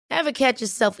Ever catch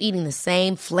yourself eating the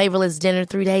same flavorless dinner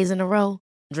 3 days in a row?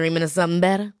 Dreaming of something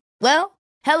better? Well,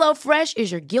 HelloFresh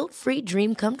is your guilt-free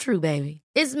dream come true, baby.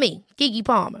 It's me, Keke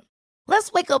Palmer.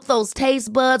 Let's wake up those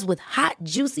taste buds with hot,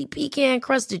 juicy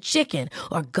pecan-crusted chicken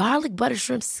or garlic butter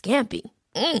shrimp scampi.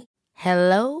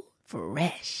 Hello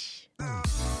Fresh.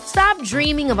 Stop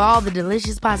dreaming of all the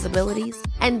delicious possibilities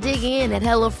and dig in at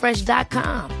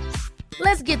HelloFresh.com.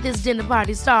 Let's get this dinner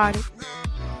party started.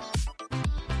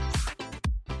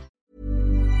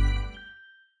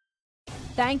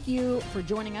 Thank you for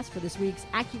joining us for this week's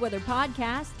AccuWeather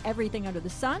podcast, Everything Under the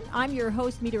Sun. I'm your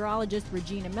host, meteorologist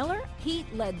Regina Miller. Heat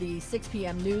led the 6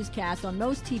 p.m. newscast on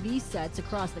most TV sets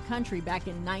across the country back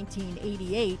in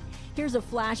 1988. Here's a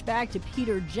flashback to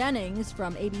Peter Jennings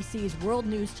from ABC's World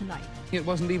News Tonight. It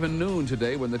wasn't even noon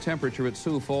today when the temperature at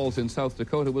Sioux Falls in South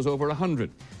Dakota was over 100.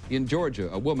 In Georgia,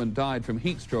 a woman died from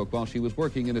heat stroke while she was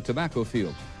working in a tobacco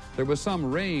field. There was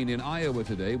some rain in Iowa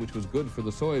today, which was good for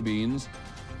the soybeans.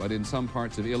 But in some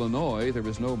parts of Illinois, there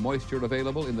is no moisture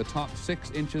available in the top 6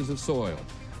 inches of soil.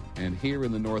 And here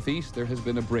in the Northeast, there has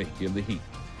been a break in the heat.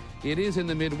 It is in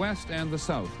the Midwest and the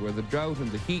South where the drought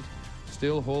and the heat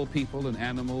still hold people and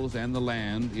animals and the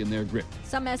land in their grip.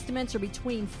 Some estimates are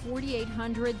between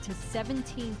 4,800 to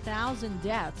 17,000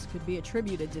 deaths could be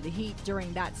attributed to the heat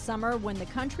during that summer when the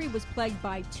country was plagued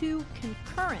by 2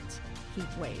 concurrent heat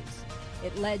waves.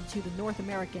 It led to the North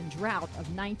American drought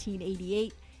of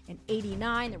 1988 and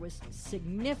 89. There was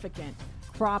significant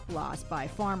crop loss by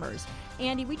farmers.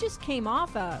 Andy, we just came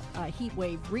off a heat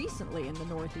wave recently in the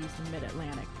Northeast and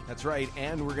Mid-Atlantic. That's right,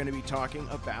 and we're going to be talking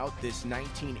about this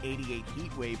 1988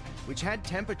 heat wave, which had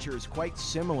temperatures quite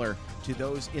similar to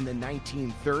those in the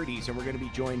 1930s. And we're going to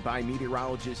be joined by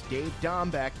meteorologist Dave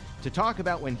Dombeck to talk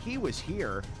about when he was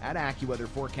here at AccuWeather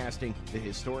forecasting the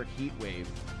historic heat wave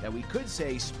that we could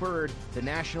say spurred the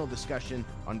national discussion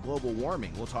on global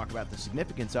warming. We'll talk about the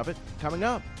significance of it coming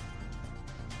up.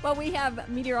 Well, we have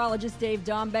meteorologist Dave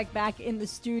Dombeck back in the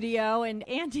studio, and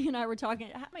Andy and I were talking.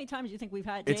 How many times do you think we've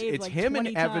had Dave? It's like him 20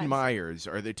 and Evan times. Myers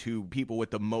are the two people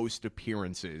with the most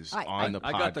appearances on the podcast.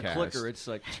 I got the clicker. It's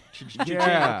like,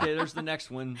 Yeah. okay, there's the next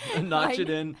one. Notch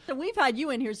it in. So we've had you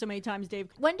in here so many times, Dave.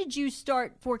 When did you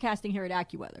start forecasting here at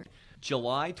AccuWeather?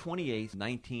 July 28th,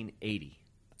 1980.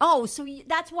 Oh, so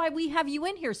that's why we have you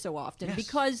in here so often, Yes.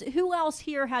 because who else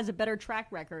here has a better track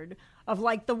record of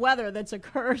like the weather that's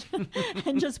occurred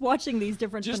and just watching these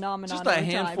different phenomena Just all a the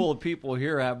handful time. of people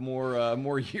here have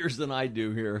more years than I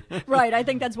do here. Right, I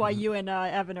think that's why you and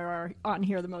Evan are on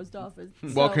here the most often.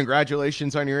 Well, So-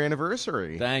 congratulations on your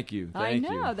anniversary. Thank you. I Thank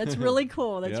know. you. That's really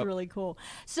cool. That's Yep. really cool.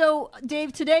 So,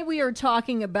 Dave, today we are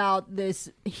talking about this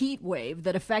heat wave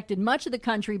that affected much of the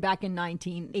country back in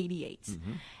 1988.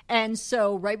 Mm-hmm. And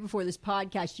so, right before this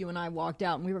podcast, you and I walked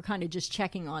out and we were kind of just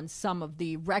checking on some of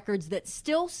the records that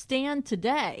still stand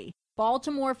today.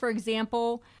 Baltimore, for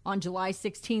example, on July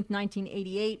 16th,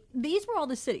 1988, these were all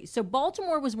the cities. So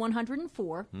Baltimore was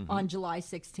 104 on July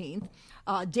 16th.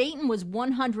 Dayton was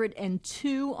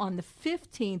 102 on the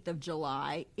 15th of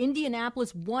July.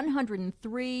 Indianapolis,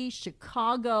 103.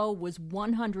 Chicago was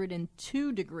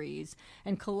 102 degrees.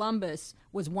 And Columbus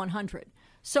was 100.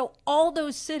 So all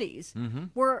those cities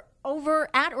were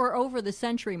at or over the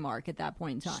century mark at that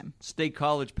point in time. State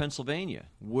College, Pennsylvania,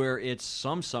 where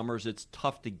some summers it's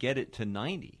tough to get it to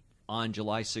 90. On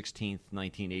July 16th,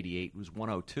 1988, it was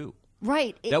 102.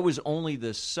 Right. That was only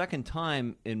the second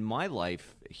time in my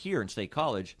life here in State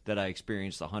College that I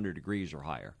experienced 100 degrees or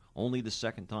higher. Only the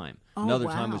second time. Oh, Another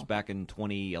time wow. was back in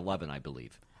 2011, I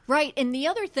believe. Right. And the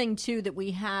other thing, too, that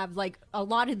we have, like a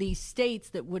lot of these states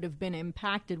that would have been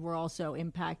impacted were also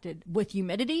impacted with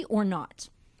humidity or not.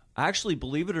 Actually,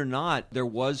 believe it or not, there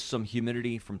was some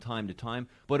humidity from time to time,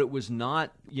 but it was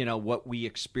not, what we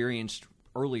experienced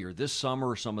earlier this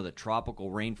summer, some of the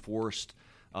tropical rainforest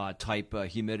type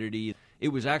humidity. It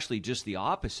was actually just the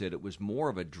opposite. It was more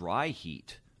of a dry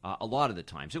heat. A lot of the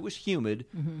times. It was humid,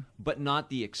 but not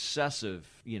the excessive,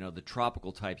 the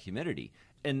tropical type humidity.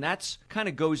 And that's kind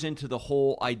of goes into the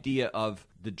whole idea of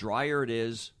the drier it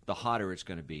is, the hotter it's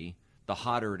going to be. The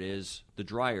hotter it is, the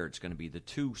drier it's going to be. The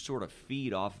two sort of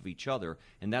feed off of each other.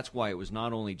 And that's why it was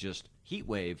not only just heat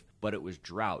wave, but it was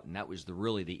drought. And that was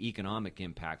the economic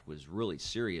impact was really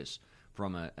serious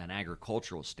from an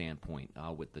agricultural standpoint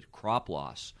with the crop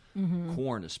loss,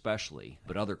 corn especially,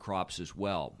 but other crops as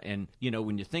well. And,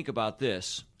 when you think about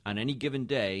this, on any given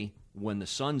day, when the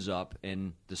sun's up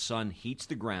and the sun heats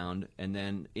the ground, and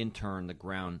then in turn the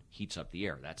ground heats up the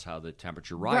air. That's how the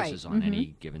temperature rises on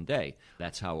any given day.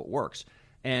 That's how it works.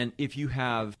 And if you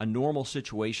have a normal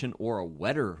situation or a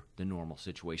wetter than normal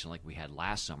situation like we had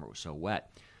last summer, it was so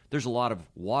wet, there's a lot of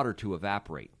water to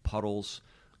evaporate, puddles,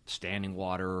 standing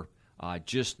water,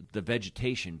 just the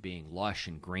vegetation being lush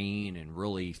and green and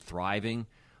really thriving.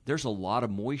 There's a lot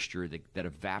of moisture that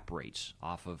evaporates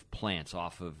off of plants,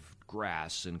 off of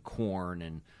grass and corn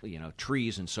and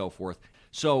trees and so forth.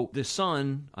 So the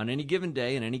sun on any given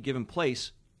day in any given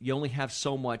place, you only have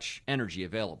so much energy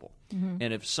available.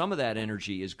 And if some of that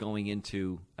energy is going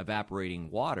into evaporating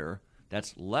water,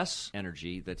 that's less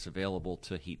energy that's available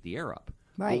to heat the air up.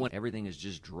 Right. But when everything is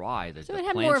just dry, so it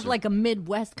had more of like a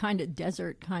Midwest kind of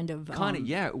desert kind of.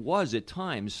 Yeah, it was at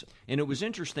times. And it was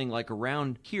interesting, like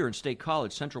around here in State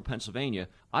College, central Pennsylvania,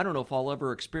 I don't know if I'll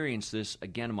ever experience this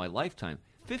again in my lifetime.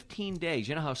 15 days,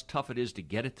 you know how tough it is to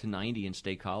get it to 90 in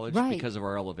State College because of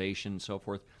our elevation and so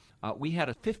forth? We had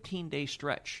a 15-day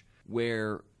stretch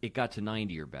where it got to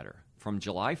 90 or better. From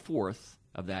July 4th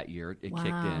of that year, it kicked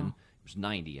in. It was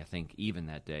 90, I think, even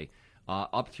that day,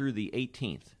 up through the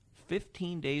 18th.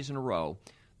 15 days in a row.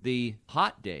 The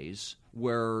hot days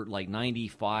were like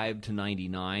 95 to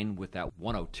 99 with that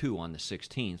 102 on the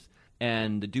 16th.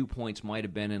 And the dew points might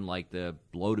have been in like the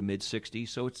low to mid-60s.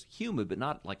 So it's humid, but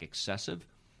not like excessive.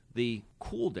 The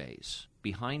cool days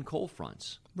behind cold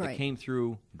fronts that came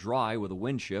through dry with a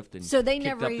wind shift and so they kicked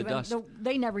never up even the dust.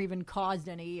 they never even caused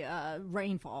any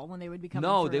rainfall when they would be coming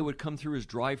No, through. they would come through as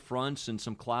dry fronts and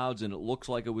some clouds, and it looks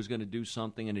like it was going to do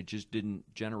something, and it just didn't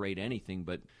generate anything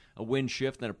but a wind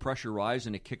shift and a pressure rise,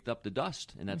 and it kicked up the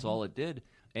dust, and that's all it did.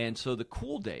 And so the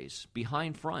cool days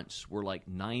behind fronts were like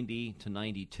 90 to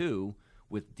 92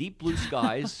 with deep blue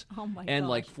skies and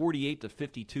like 48 to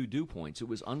 52 dew points. It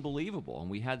was unbelievable, and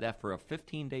we had that for a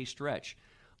 15-day stretch.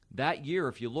 That year,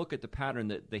 if you look at the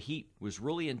pattern, the heat was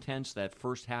really intense that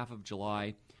first half of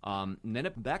July, and then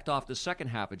it backed off the second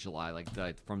half of July,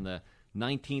 from the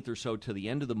 19th or so to the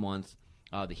end of the month.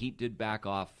 The heat did back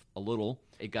off a little.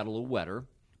 It got a little wetter.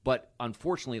 But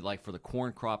unfortunately, like for the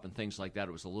corn crop and things like that,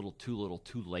 it was a little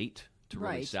too late to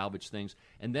really salvage things.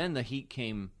 And then the heat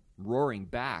came roaring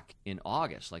back in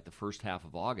August, like the first half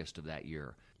of August of that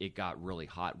year. It got really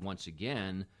hot once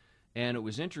again. And it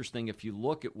was interesting, if you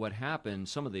look at what happened,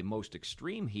 some of the most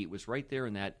extreme heat was right there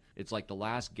in that, it's like the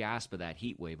last gasp of that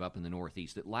heat wave up in the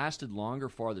Northeast. It lasted longer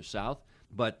farther south,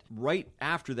 but right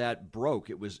after that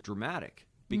broke, it was dramatic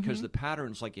because the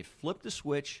patterns, like it flipped the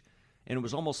switch, and it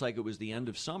was almost like it was the end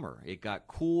of summer. It got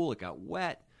cool, it got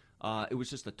wet. It was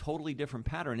just a totally different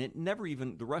pattern. It never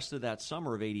even, the rest of that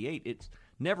summer of 88,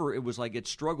 it was like it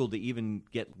struggled to even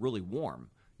get really warm.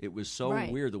 It was so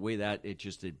weird the way that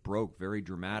it broke very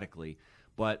dramatically.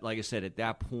 But like I said, at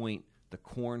that point, the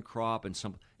corn crop and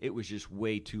it was just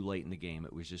way too late in the game.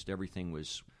 It was just everything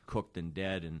was cooked and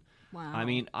dead. And I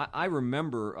mean, I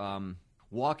remember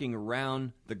walking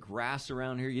around the grass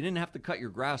around here. You didn't have to cut your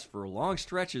grass for long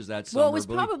stretches that summer. Well, it was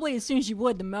probably as soon as you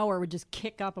would, the mower would just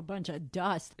kick up a bunch of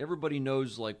dust. Everybody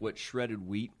knows like what shredded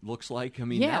wheat looks like. I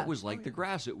mean, that was like the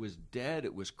grass. It was dead.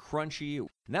 It was crunchy.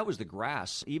 And that was the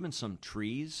grass. Even some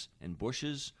trees and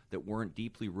bushes that weren't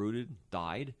deeply rooted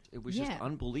died. It was just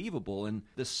unbelievable. And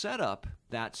the setup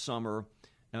that summer,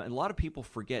 and a lot of people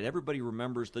forget. Everybody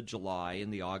remembers the July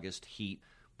and the August heat,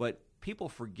 but people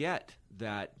forget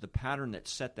that the pattern that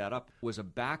set that up was a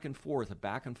back and forth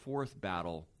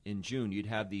battle in June. You'd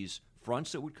have these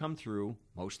fronts that would come through,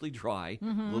 mostly dry,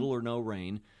 little or no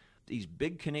rain. These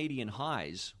big Canadian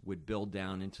highs would build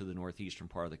down into the northeastern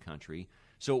part of the country.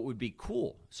 So it would be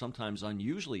cool, sometimes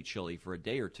unusually chilly for a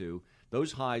day or two.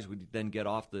 Those highs would then get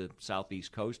off the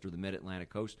southeast coast or the mid-Atlantic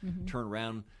coast, turn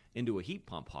around into a heat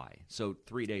pump high. So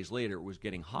 3 days later, it was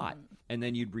getting hot. And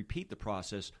then you'd repeat the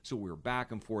process. So we were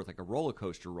back and forth like a roller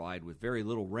coaster ride with very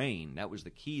little rain. That was the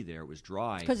key there. It was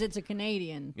dry. Because it's a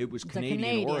Canadian. It was it's Canadian a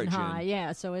Canadian origin. high,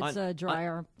 yeah. So it's a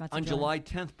drier. On July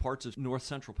 10th, parts of north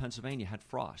central Pennsylvania had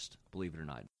frost, believe it or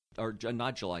not. Or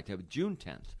not July 10th, but June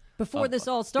 10th. Before this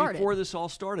all started. Before this all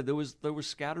started, there was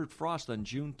scattered frost on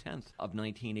June 10th of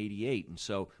 1988, and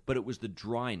so, but it was the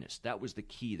dryness that was the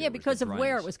key. Yeah, because of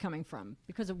where it was coming from,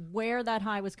 because of where that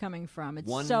high was coming from.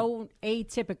 It's so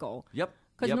atypical. Yep.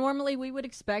 Because normally we would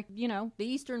expect, the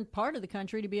eastern part of the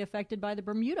country to be affected by the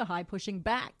Bermuda high pushing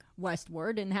back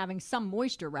westward and having some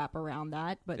moisture wrap around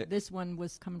that. But this one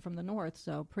was coming from the north,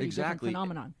 so pretty different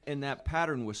phenomenon. And that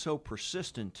pattern was so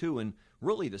persistent, too. And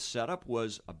really the setup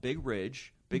was a big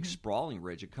ridge, sprawling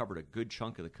ridge. It covered a good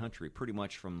chunk of the country, pretty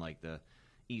much from like the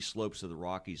east slopes of the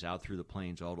Rockies out through the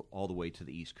plains all the way to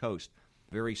the east coast.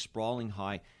 Very sprawling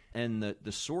high. And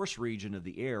the source region of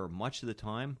the air, much of the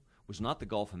time, was not the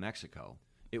Gulf of Mexico.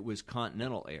 It was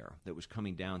continental air that was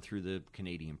coming down through the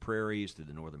Canadian prairies, through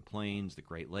the northern plains, the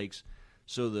Great Lakes.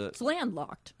 So it's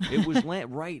landlocked. It was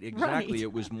right, exactly. Right.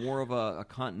 It was more of a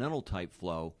continental type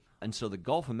flow. And so the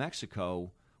Gulf of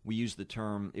Mexico, we use the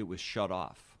term, it was shut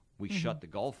off. we shut the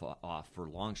Gulf off for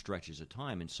long stretches of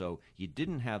time. And so you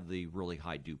didn't have the really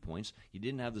high dew points. You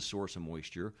didn't have the source of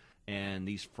moisture. And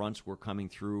these fronts were coming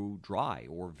through dry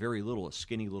or very little, a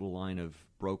skinny little line of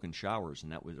broken showers,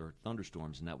 and that was, or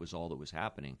thunderstorms, and that was all that was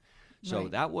happening. So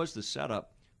that was the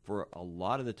setup for a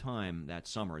lot of the time that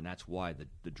summer, and that's why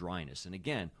the dryness. And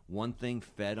again, one thing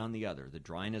fed on the other. The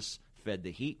dryness fed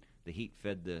the heat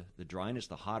fed the dryness.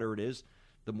 The hotter it is,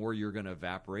 the more you're going to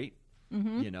evaporate.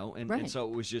 And so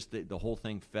it was just the whole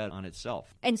thing fed on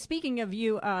itself. And speaking of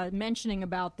you mentioning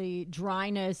about the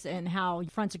dryness and how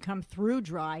fronts had come through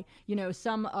dry,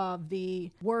 some of the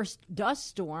worst dust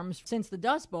storms since the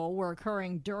Dust Bowl were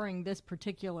occurring during this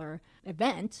particular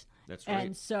event. That's right.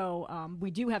 And so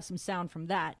we do have some sound from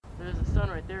that. There's the sun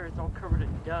right there. It's all covered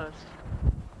in dust.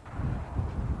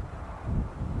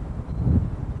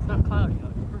 It's not cloudy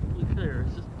out. It's perfectly clear.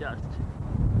 It's just dust.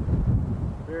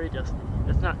 Very dusty.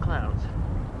 It's not clouds.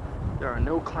 There are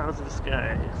no clouds in the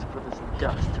sky except for this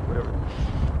dust, whatever it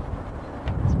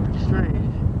is. It's pretty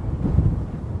strange.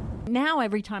 Now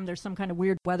every time there's some kind of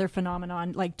weird weather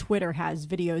phenomenon, like Twitter has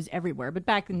videos everywhere. But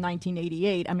back in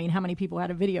 1988, I mean, how many people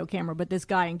had a video camera? But this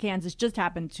guy in Kansas just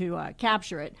happened to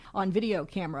capture it on video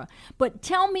camera. But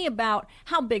tell me about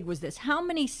how big was this? How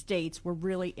many states were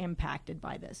really impacted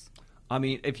by this? I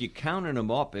mean, if you counted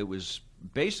them up, it was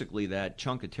basically that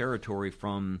chunk of territory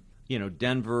from,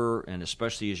 Denver, and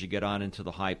especially as you get on into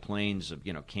the high plains of,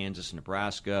 Kansas,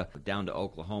 Nebraska, down to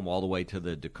Oklahoma, all the way to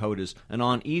the Dakotas, and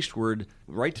on eastward,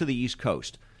 right to the East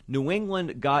Coast. New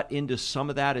England got into some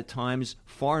of that at times.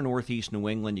 Far northeast New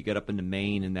England, you get up into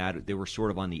Maine, and that they were sort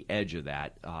of on the edge of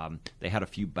that. They had a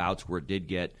few bouts where it did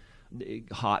get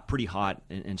hot, pretty hot,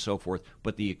 and so forth,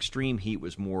 but the extreme heat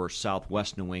was more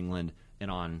southwest New England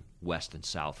and on west and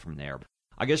south from there.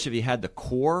 I guess if you had the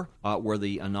core, where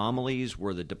the anomalies,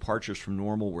 where the departures from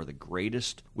normal were the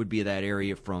greatest, would be that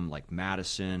area from like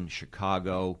Madison,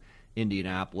 Chicago,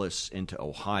 Indianapolis, into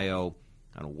Ohio,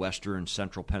 kind of western,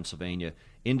 central Pennsylvania,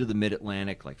 into the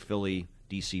mid-Atlantic, like Philly,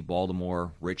 D.C.,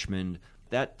 Baltimore, Richmond.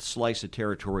 That slice of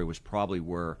territory was probably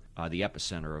where the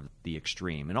epicenter of the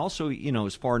extreme. And also,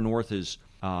 as far north as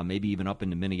maybe even up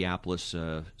into Minneapolis,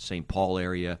 St. Paul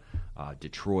area,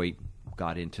 Detroit,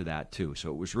 got into that too.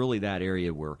 So it was really that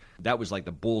area where that was like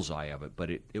the bullseye of it, but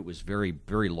it was very,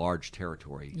 very large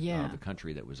territory of the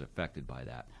country that was affected by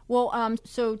that. Well,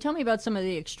 so tell me about some of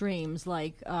the extremes,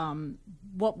 like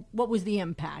what was the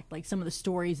impact, like some of the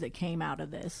stories that came out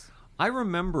of this? I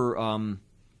remember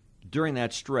during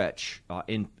that stretch,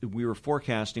 we were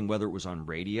forecasting whether it was on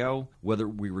radio, whether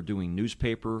we were doing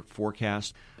newspaper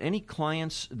forecasts, any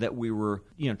clients that we were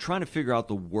trying to figure out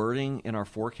the wording in our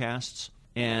forecasts.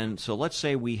 And so let's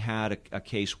say we had a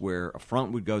case where a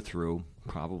front would go through,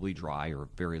 probably dry or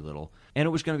very little, and it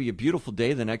was going to be a beautiful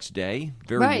day the next day,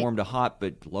 very warm to hot,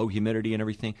 but low humidity and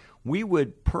everything. We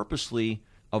would purposely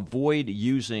avoid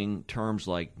using terms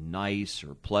like nice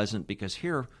or pleasant, because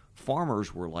here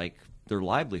farmers were like, their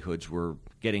livelihoods were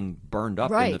getting burned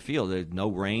up in the field. There had no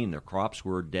rain, their crops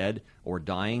were dead or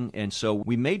dying. And so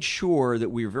we made sure that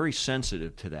we were very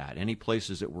sensitive to that. Any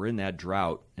places that were in that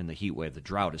drought, in the heat wave, the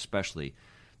drought especially,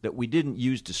 that we didn't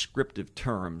use descriptive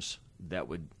terms that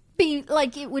would be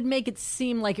like, it would make it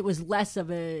seem like it was less of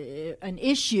an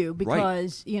issue,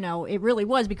 because it really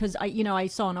was, because I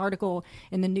saw an article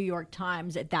in the New York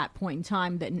Times at that point in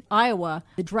time that in Iowa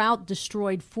the drought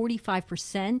destroyed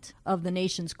 45% of the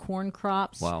nation's corn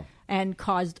crops. Wow. And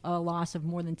caused a loss of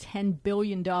more than $10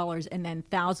 billion, and then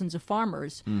thousands of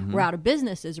farmers were out of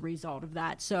business as a result of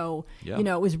that. So,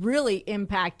 it was really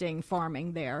impacting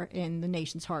farming there in the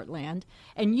nation's heartland.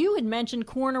 And you had mentioned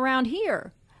corn around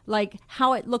here, like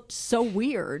how it looked so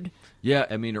weird. Yeah,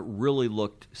 I mean, it really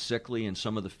looked sickly in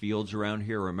some of the fields around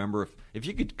here. Remember, if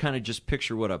you could kind of just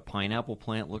picture what a pineapple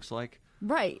plant looks like.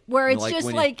 Right, where it's like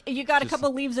just like you got a couple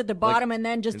of leaves at the bottom, and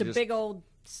then just a big old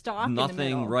stalk in the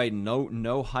middle. Right,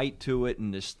 no height to it,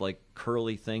 and this like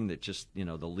curly thing that just,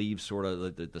 the leaves sort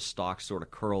of, the stalks sort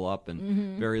of curl up,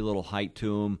 and very little height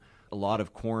to them. A lot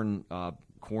of corn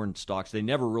stalks, they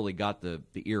never really got the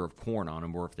ear of corn on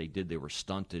them, or if they did, they were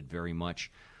stunted very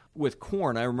much. With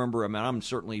corn, I remember, I'm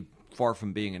certainly far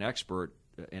from being an expert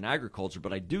in agriculture,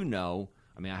 but I do know,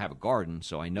 I have a garden,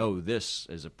 so I know this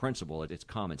as a principle, it's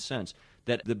common sense,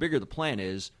 that the bigger the plant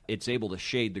is, it's able to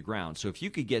shade the ground. So if you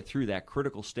could get through that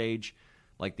critical stage,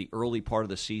 like the early part of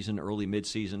the season, early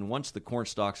mid-season, once the corn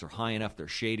stalks are high enough, they're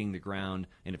shading the ground,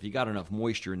 and if you got enough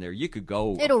moisture in there, you could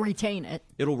go... It'll retain it.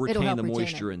 It'll retain the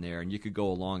moisture in there, and you could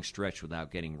go a long stretch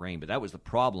without getting rain. But that was the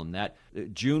problem. That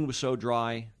June was so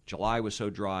dry, July was so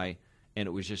dry, and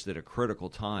it was just at a critical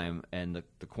time, and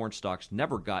the corn stalks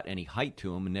never got any height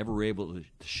to them and never were able to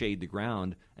shade the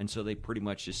ground, and so they pretty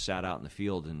much just sat out in the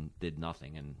field and did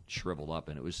nothing and shriveled up,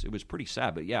 and it was pretty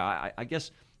sad. But yeah, I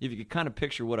guess if you could kind of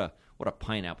picture what a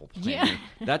pineapple plant,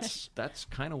 that's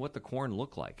kind of what the corn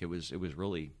looked like. It was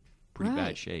really pretty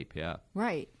bad shape. Yeah,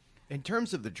 right. In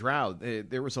terms of the drought,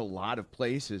 there was a lot of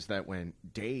places that went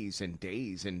days and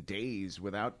days and days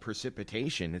without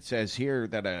precipitation. It says here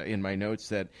that in my notes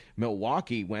that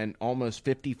Milwaukee went almost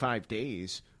 55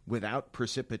 days without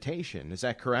precipitation. Is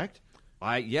that correct?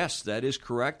 Yes, that is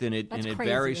correct, and it crazy,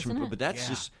 varies isn't from. it? But that's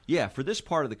just for this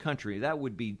part of the country, that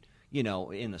would be. In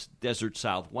the desert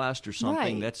Southwest or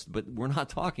something. Right. But we're not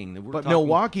talking. But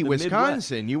Milwaukee,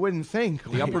 Wisconsin, Midwest. You wouldn't think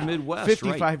The upper Midwest,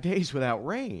 55 right. days without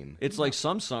rain. It's like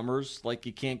some summers, like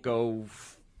you can't go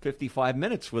 55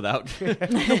 minutes without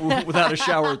without a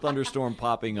shower or thunderstorm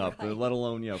popping up, let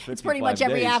alone 55 It's pretty much days.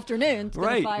 every afternoon. It's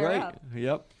gonna fire up.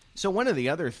 Yep. So one of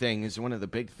the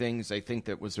big things I think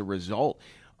that was a result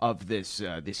of this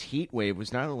heat wave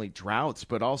was not only droughts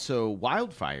but also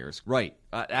wildfires. Right,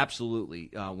 absolutely.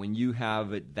 When you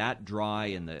have it that dry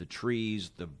and the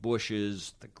trees, the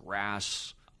bushes, the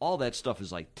grass, all that stuff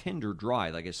is like tinder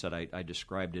dry. Like I said, I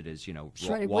described it as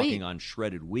Shredded walking wheat. on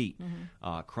shredded wheat,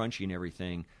 crunchy and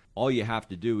everything. All you have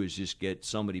to do is just get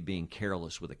somebody being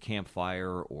careless with a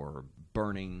campfire or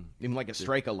burning. Even like a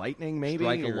strike of lightning, maybe?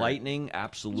 Strike of lightning,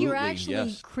 absolutely. You're actually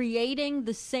yes. creating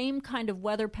the same kind of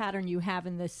weather pattern you have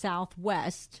in the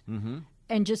Southwest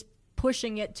and just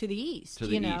pushing it to the east. To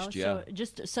the east, yeah. So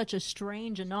just such a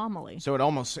strange anomaly. So it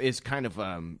almost is kind of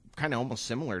almost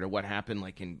similar to what happened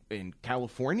like in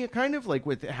California, kind of like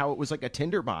with how it was like a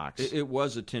tinderbox. It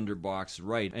was a tinderbox,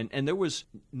 right. And there was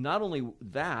not only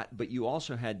that, but you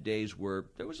also had days where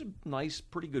there was a nice,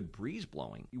 pretty good breeze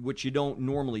blowing, which you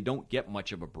normally don't get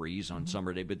much of a breeze on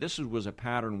summer day. But this was a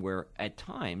pattern where at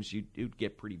times you'd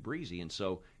get pretty breezy. And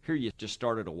so here you just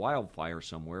started a wildfire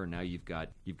somewhere, and now you've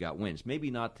got winds. Maybe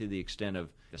not to the extent of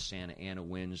the Santa Ana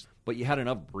winds, but you had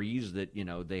enough breeze that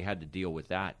they had to deal with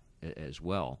that as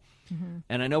well.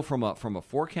 And I know from a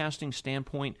forecasting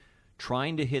standpoint,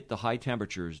 trying to hit the high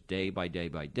temperatures day by day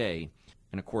by day,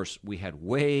 and of course we had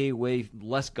way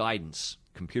less guidance,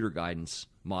 computer guidance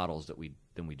models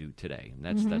than we do today, and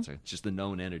that's just a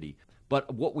known entity.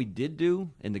 But what we did do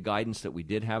in the guidance that we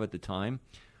did have at the time,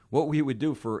 what we would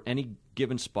do for any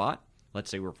given spot, let's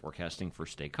say we're forecasting for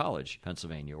State College,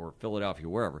 Pennsylvania, or Philadelphia,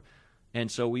 wherever. And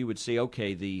so we would say,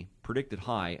 okay, the predicted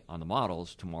high on the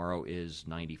models tomorrow is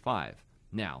 95.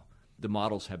 Now, the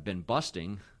models have been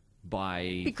busting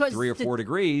by 3 or 4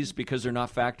 degrees because they're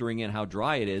not factoring in how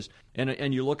dry it is.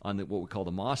 And you look on what we call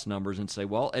the Moss numbers and say,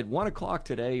 well, at 1 o'clock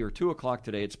today or 2 o'clock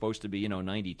today, it's supposed to be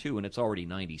 92, and it's already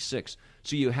 96.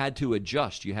 So you had to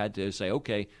adjust. You had to say,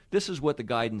 okay, this is what the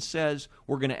guidance says.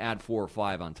 We're going to add 4 or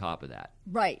 5 on top of that.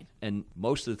 Right. And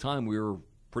most of the time we were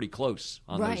pretty close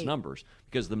on those numbers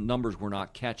because the numbers were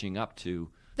not catching up to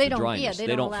the dryness.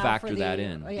 They don't factor for that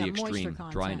in, the extreme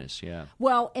content. dryness. Yeah.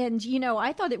 Well, and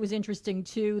I thought it was interesting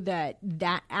too that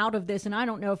out of this, and I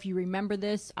don't know if you remember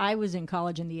this. I was in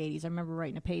college in the 80s. I remember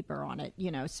writing a paper on it.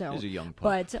 So as a young pup.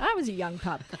 But I was a young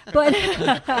pup. But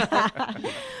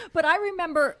but I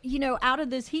remember, out of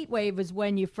this heat wave is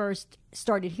when you first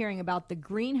started hearing about the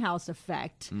greenhouse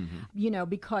effect.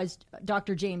 Because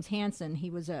Dr. James Hansen,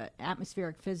 he was an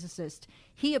atmospheric physicist.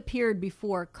 He appeared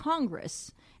before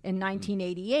Congress in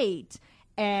 1988,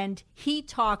 and he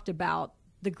talked about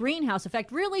the greenhouse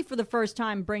effect really for the first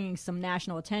time, bringing some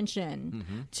national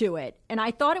attention to it. And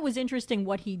I thought it was interesting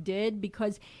what he did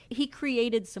because he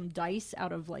created some dice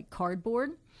out of like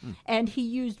cardboard, and he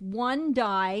used one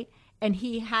die and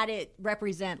he had it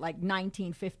represent like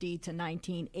 1950 to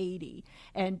 1980.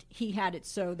 And he had it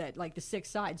so that like the 6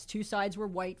 sides, 2 sides were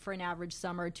white for an average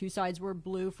summer, 2 sides were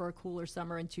blue for a cooler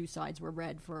summer, and 2 sides were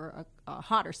red for a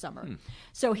hotter summer.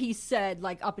 So he said,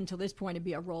 like, up until this point, it'd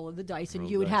be a roll of the dice, and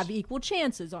you would have equal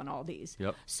chances on all these.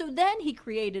 Yep. So then he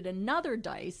created another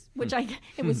dice, which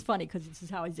it was funny because this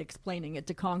is how he's explaining it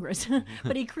to Congress.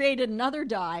 But he created another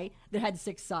die that had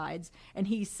 6 sides, and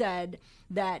he said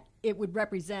that it would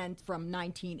represent from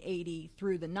 1980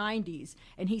 through the 90s.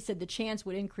 And he said the chance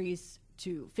would increase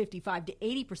to 55 to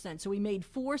 80%. So he made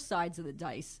 4 sides of the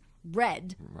dice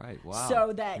red. Right, wow.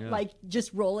 So that, like,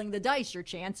 just rolling the dice, your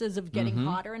chances of getting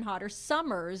hotter and hotter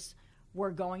summers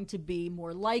were going to be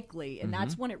more likely. And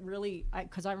that's when it really,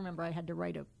 because I remember I had to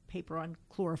write a paper on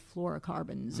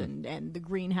chlorofluorocarbons and the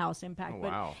greenhouse impact. Oh,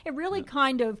 wow. But it really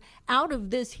kind of, out of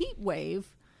this heat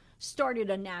wave, started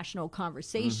a national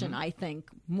conversation, I think,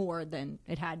 more than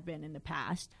it had been in the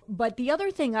past. But the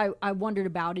other thing I wondered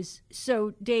about is,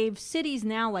 so Dave, cities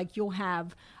now, like, you'll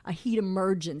have a heat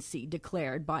emergency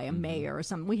declared by a mayor or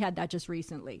something. We had that just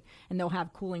recently, and they'll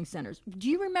have cooling centers. Do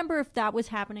you remember if that was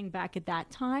happening back at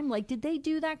that time? Like, did they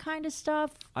do that kind of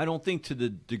stuff? I don't think to the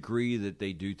degree that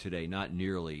they do today, not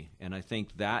nearly. And I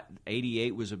think that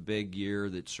 88 was a big year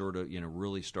that sort of,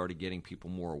 really started getting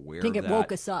people more aware of that. I think it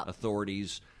woke us up.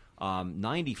 Authorities.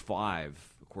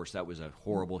 95, of course, that was a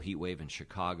horrible heat wave in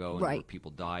Chicago, and where people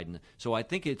died. And so I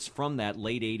think it's from that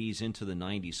late 80s into the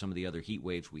 90s, some of the other heat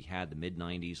waves we had, the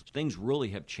mid-90s. Things really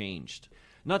have changed.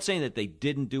 Not saying that they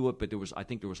didn't do it, but I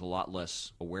think there was a lot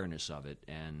less awareness of it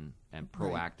and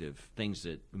proactive things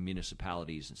that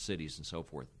municipalities and cities and so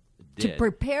forth did. To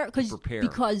prepare,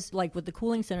 because like with the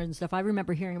cooling centers and stuff, I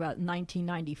remember hearing about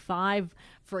 1995,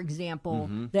 for example,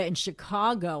 that in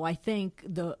Chicago, I think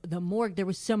the morgue, there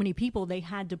was so many people, they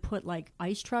had to put like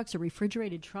ice trucks or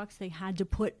refrigerated trucks, they had to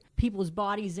put people's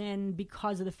bodies in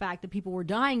because of the fact that people were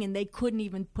dying, and they couldn't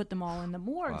even put them all in the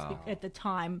morgues at the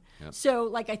time. Yep. So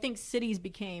like I think cities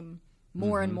became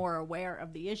more and more aware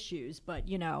of the issues, but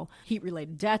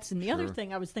heat-related deaths. And the other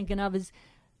thing I was thinking of is,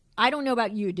 I don't know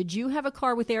about you. Did you have a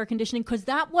car with air conditioning? Because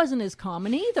that wasn't as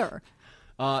common either.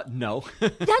 No.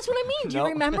 That's what I mean. Do you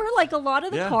remember, like, a lot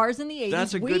of the cars in the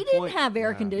 80s, we didn't have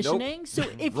air conditioning. Nope. So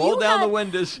if roll down the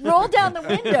windows. Roll down the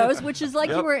windows, which is like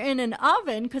you were in an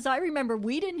oven, because I remember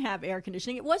we didn't have air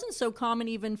conditioning. It wasn't so common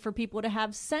even for people to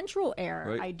have central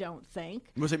air, I don't think.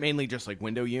 Was it mainly just like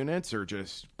window units or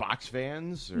just box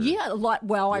fans? Or? Yeah, a lot.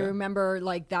 Well, I remember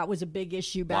like that was a big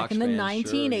issue back box in the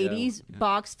fans, 1980s,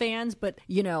 box fans. But,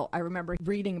 I remember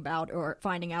reading about or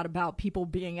finding out about people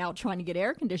being out trying to get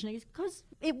air conditioning because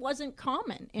it wasn't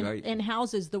common in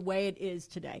houses the way it is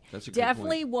today. That's a good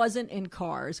Definitely point. wasn't in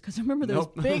cars, because I remember those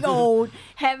big old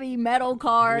heavy metal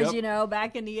cars, Yep.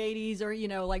 back in the 80s,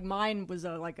 or, like mine was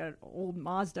like an old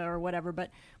Mazda or whatever, but,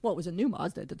 well, it was a new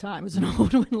Mazda at the time. It was an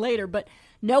old one later, but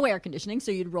no air conditioning,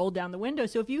 so you'd roll down the window.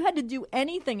 So if you had to do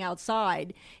anything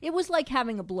outside, it was like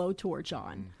having a blowtorch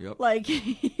on. Yep. Like,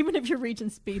 even if you're reaching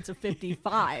speeds of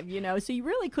 55, so you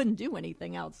really couldn't do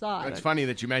anything outside. It's funny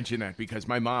that you mention that, because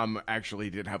my mom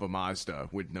actually did have a Mazda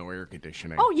with no air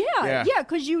conditioning. Oh, yeah,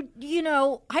 because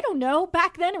I don't know.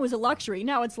 Back then it was a luxury.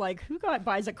 Now it's like, who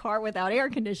buys a car without air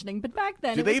conditioning? But back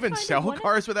then, do they even sell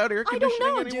cars without air conditioning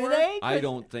anymore? anymore? Do they? I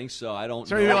don't think so. I don't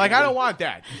So know. you're like, I don't want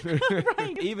that.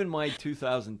 Right. Even my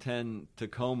 2010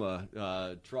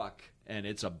 Tacoma truck, and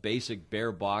it's a basic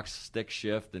bare box stick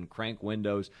shift and crank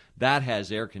windows, that has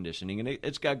air conditioning, and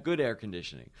it's got good air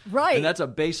conditioning. Right. And that's a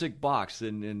basic box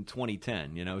in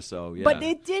 2010, so yeah. But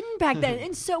it didn't back then.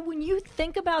 And so when you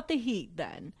think about the heat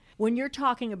then, when you're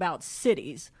talking about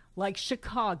cities like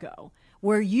Chicago,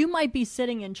 where you might be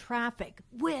sitting in traffic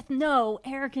with no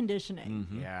air conditioning.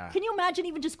 Yeah. Can you imagine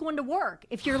even just going to work?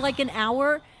 If you're like an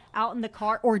hour out in the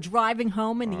car or driving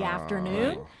home in the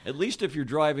afternoon. At least if you're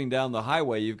driving down the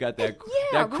highway, you've got that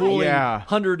right. cooling Yeah.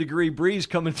 100-degree breeze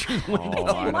coming through the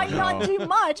window. You might not do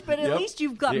much, but at Yep. least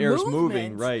you've got The air's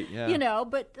movement. moving, right, yeah.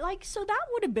 But like, so that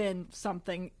would have been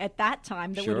something at that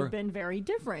time that would Sure. have been very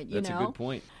different, That's a good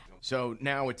point. So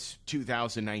now it's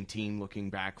 2019, looking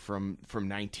back from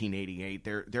 1988.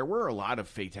 There were a lot of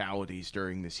fatalities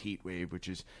during this heat wave, which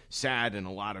is sad, and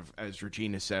a lot of, as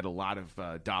Regina said, a lot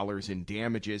of dollars in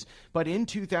damages. But in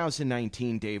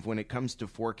 2019, Dave, when it comes to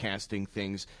forecasting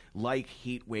things like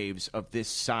heat waves of this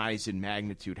size and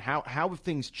magnitude, how have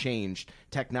things changed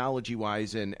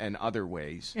technology-wise and other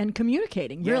ways? And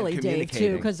communicating, Yeah, really, Dave, communicating.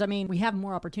 too, because, we have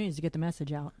more opportunities to get the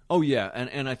message out. Oh, yeah,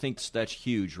 and I think that's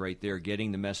huge right there,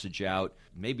 getting the message out.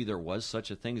 Maybe there was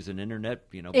such a thing as an internet,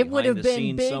 It would have behind the been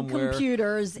scenes big somewhere.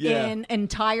 computers Yeah. in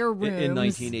entire rooms. In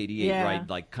 1988, Yeah. right?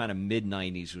 Like kind of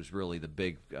mid-90s was really the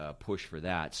big push for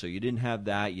that. So you didn't have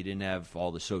that. You didn't have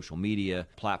all the social media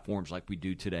platforms like we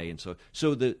do today. And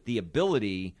so the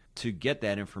ability to get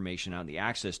that information out and the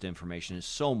access to information is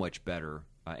so much better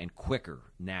and quicker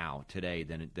now today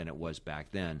than it was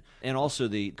back then. And also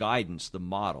the guidance, the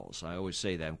models. I always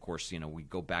say that, of course, we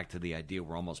go back to the idea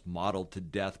we're almost modeled to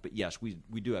death. But yes, we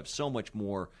do have so much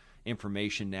more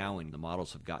information now, and the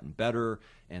models have gotten better,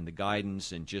 and the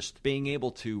guidance, and just being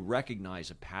able to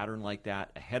recognize a pattern like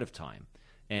that ahead of time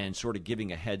and sort of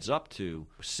giving a heads up to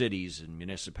cities and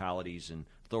municipalities and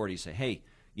authorities, say, hey,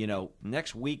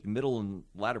 next week, middle and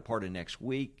latter part of next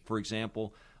week, for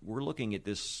example, we're looking at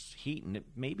this heat, and it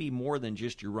may be more than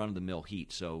just your run-of-the-mill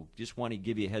heat. So just want to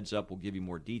give you a heads up. We'll give you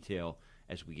more detail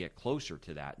as we get closer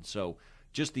to that. And so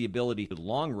just the ability to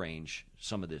long-range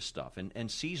some of this stuff and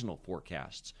seasonal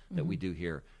forecasts that we do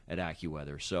here at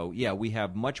AccuWeather. So, yeah, we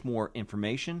have much more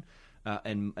information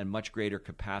and much greater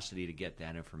capacity to get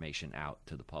that information out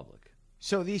to the public.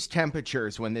 So these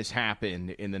temperatures, when this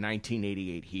happened in the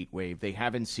 1988 heat wave, they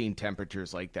haven't seen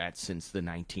temperatures like that since the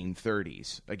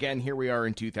 1930s. Again, here we are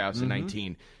in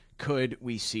 2019. Could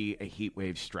we see a heat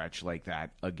wave stretch like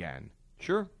that again?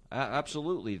 Sure,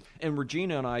 absolutely. And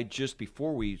Regina and I, just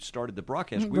before we started the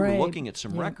broadcast, we Right. were looking at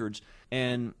some records.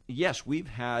 And yes, we've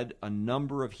had a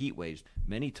number of heat waves,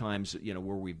 many times, where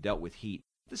we've dealt with heat.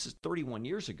 This is 31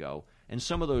 years ago, and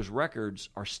some of those records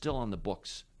are still on the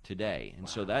books today. And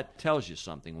so that tells you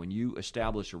something. When you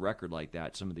establish a record like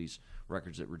that, some of these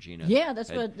records that Regina Yeah,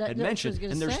 had mentioned,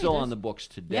 and they're still on the books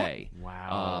today. Yeah.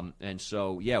 Wow. And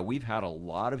so, yeah, we've had a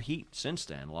lot of heat since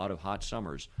then, a lot of hot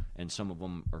summers, and some of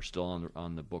them are still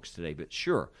on the books today. But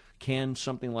sure, can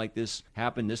something like this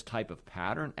happen, this type of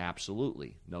pattern?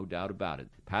 Absolutely, no doubt about it.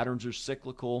 Patterns are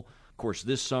cyclical. Of course,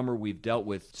 this summer we've dealt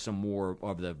with some more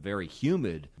of the very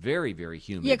humid, very, very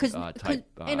humid type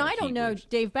and I don't heat know, waves.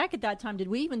 Dave, back at that time, did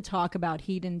we even talk about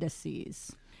heat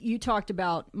indices? You talked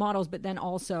about models, but then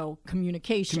also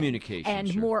communication. And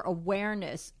sure. more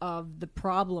awareness of the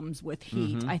problems with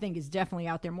heat, I think, is definitely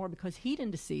out there more because heat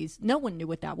indices, no one knew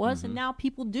what that was, and now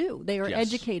people do. They are Yes,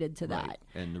 educated to right. that.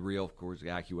 And the real, of course,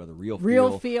 AccuWeather Real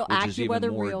Feel, which is even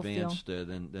AccuWeather more Real advanced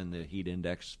than the heat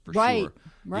index for Right, sure.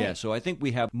 right. Yeah, so I think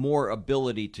we have more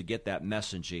ability to get that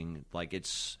messaging. Like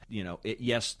it's,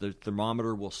 yes, the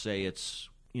thermometer will say it's,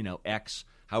 X.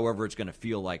 However, it's going to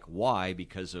feel like Y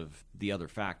because of the other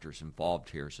factors involved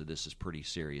here. So this is pretty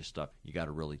serious stuff. You got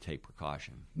to really take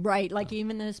precaution. Right, like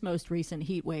even this most recent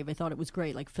heat wave, I thought it was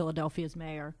great. Like Philadelphia's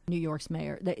mayor, New York's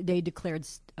mayor, they declared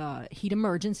heat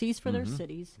emergencies for their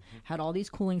cities, had all these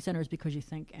cooling centers because you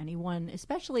think anyone,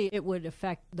 especially it would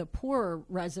affect the poorer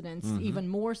residents even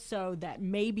more so that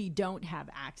maybe don't have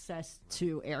access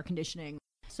to air conditioning.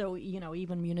 So,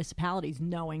 even municipalities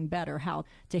knowing better how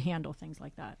to handle things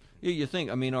like that. Yeah, you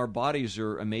think, our bodies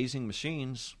are amazing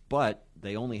machines, but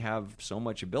they only have so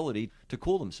much ability to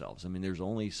cool themselves. There's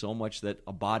only so much that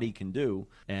a body can do,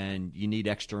 and you need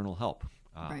external help,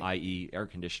 Right. i.e. air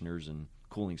conditioners and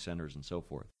cooling centers and so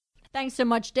forth. Thanks so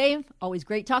much, Dave. Always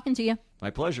great talking to you. My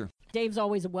pleasure. Dave's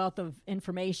always a wealth of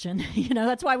information.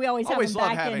 That's why we always have him love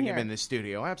back having in here. him in the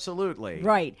studio. Absolutely.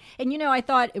 Right. And, I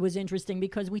thought it was interesting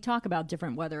because we talk about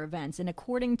different weather events. And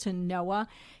according to NOAA,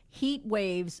 heat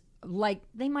waves,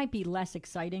 they might be less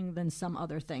exciting than some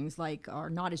other things, are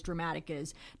not as dramatic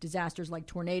as disasters like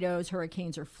tornadoes,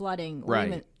 hurricanes, or flooding, or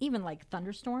Right. even like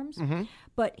thunderstorms.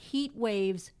 But heat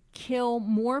waves kill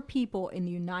more people in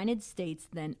the United States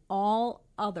than all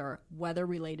other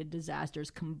weather-related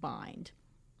disasters combined.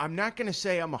 I'm not going to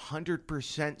say I'm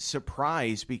 100%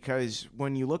 surprised because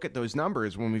when you look at those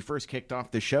numbers, when we first kicked off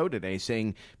the show today,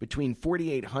 saying between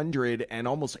 4,800 and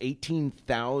almost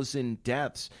 18,000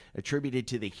 deaths attributed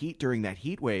to the heat during that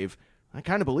heat wave, I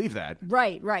kind of believe that.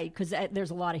 Right, because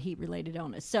there's a lot of heat-related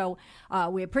illness. So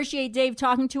we appreciate Dave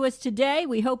talking to us today.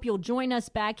 We hope you'll join us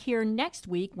back here next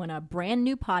week when a brand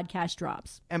new podcast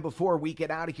drops. And before we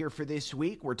get out of here for this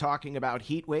week, we're talking about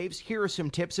heat waves. Here are some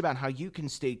tips about how you can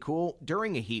stay cool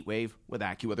during a heat wave with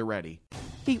AccuWeather Ready.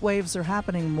 Heat waves are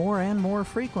happening more and more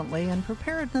frequently, and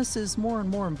preparedness is more and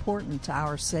more important to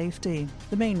our safety.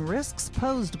 The main risks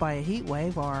posed by a heat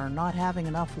wave are not having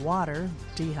enough water,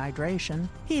 dehydration,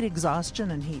 heat exhaustion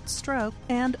and heat stroke,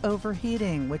 and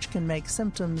overheating, which can make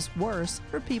symptoms worse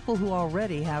for people who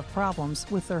already have problems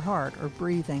with their heart or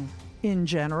breathing. In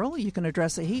general, you can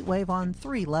address a heat wave on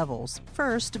 3 levels.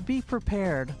 First, be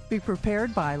prepared. Be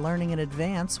prepared by learning in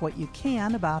advance what you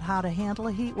can about how to handle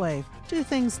a heat wave. Do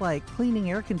things like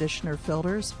cleaning air conditioner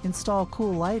filters, install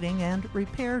cool lighting, and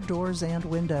repair doors and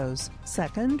windows.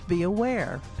 Second, be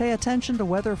aware. Pay attention to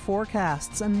weather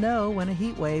forecasts and know when a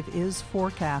heat wave is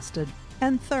forecasted.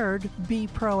 And third, be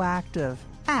proactive.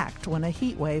 Act when a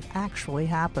heat wave actually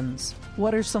happens.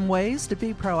 What are some ways to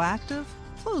be proactive?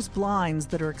 Close blinds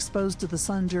that are exposed to the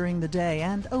sun during the day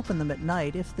and open them at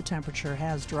night if the temperature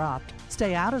has dropped.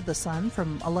 Stay out of the sun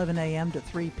from 11 a.m. to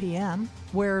 3 p.m.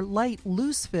 Wear light,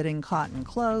 loose-fitting cotton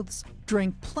clothes.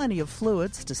 Drink plenty of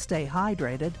fluids to stay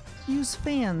hydrated. Use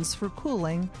fans for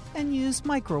cooling. And use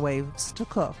microwaves to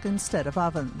cook instead of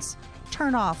ovens.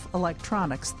 Turn off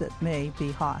electronics that may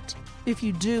be hot. If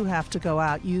you do have to go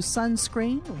out, use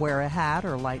sunscreen, wear a hat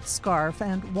or light scarf,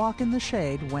 and walk in the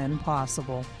shade when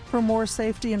possible. For more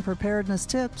safety and preparedness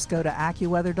tips, go to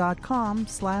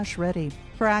AccuWeather.com/ready.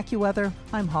 For AccuWeather,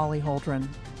 I'm Holly Holdren.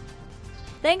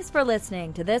 Thanks for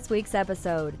listening to this week's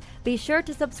episode. Be sure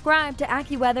to subscribe to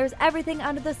AccuWeather's Everything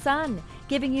Under the Sun,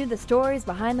 giving you the stories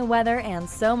behind the weather and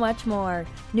so much more.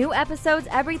 New episodes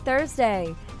every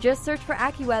Thursday. Just search for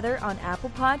AccuWeather on Apple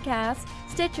Podcasts,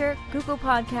 Stitcher, Google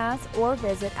Podcasts, or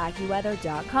visit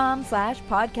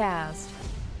AccuWeather.com/podcast.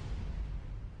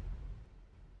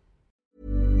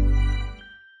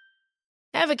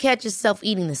 Ever catch yourself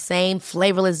eating the same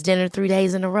flavorless dinner 3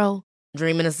 days in a row?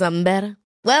 Dreaming of something better?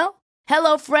 Well,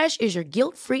 HelloFresh is your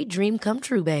guilt-free dream come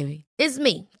true, baby. It's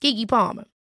me, Keke Palmer.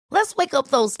 Let's wake up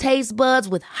those taste buds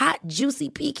with hot, juicy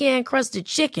pecan-crusted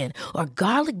chicken or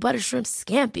garlic butter shrimp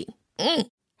scampi.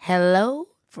 Hello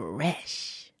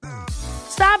Fresh.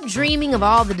 Stop dreaming of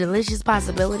all the delicious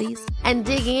possibilities and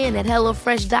dig in at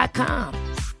HelloFresh.com.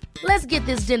 Let's get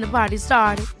this dinner party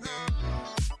started.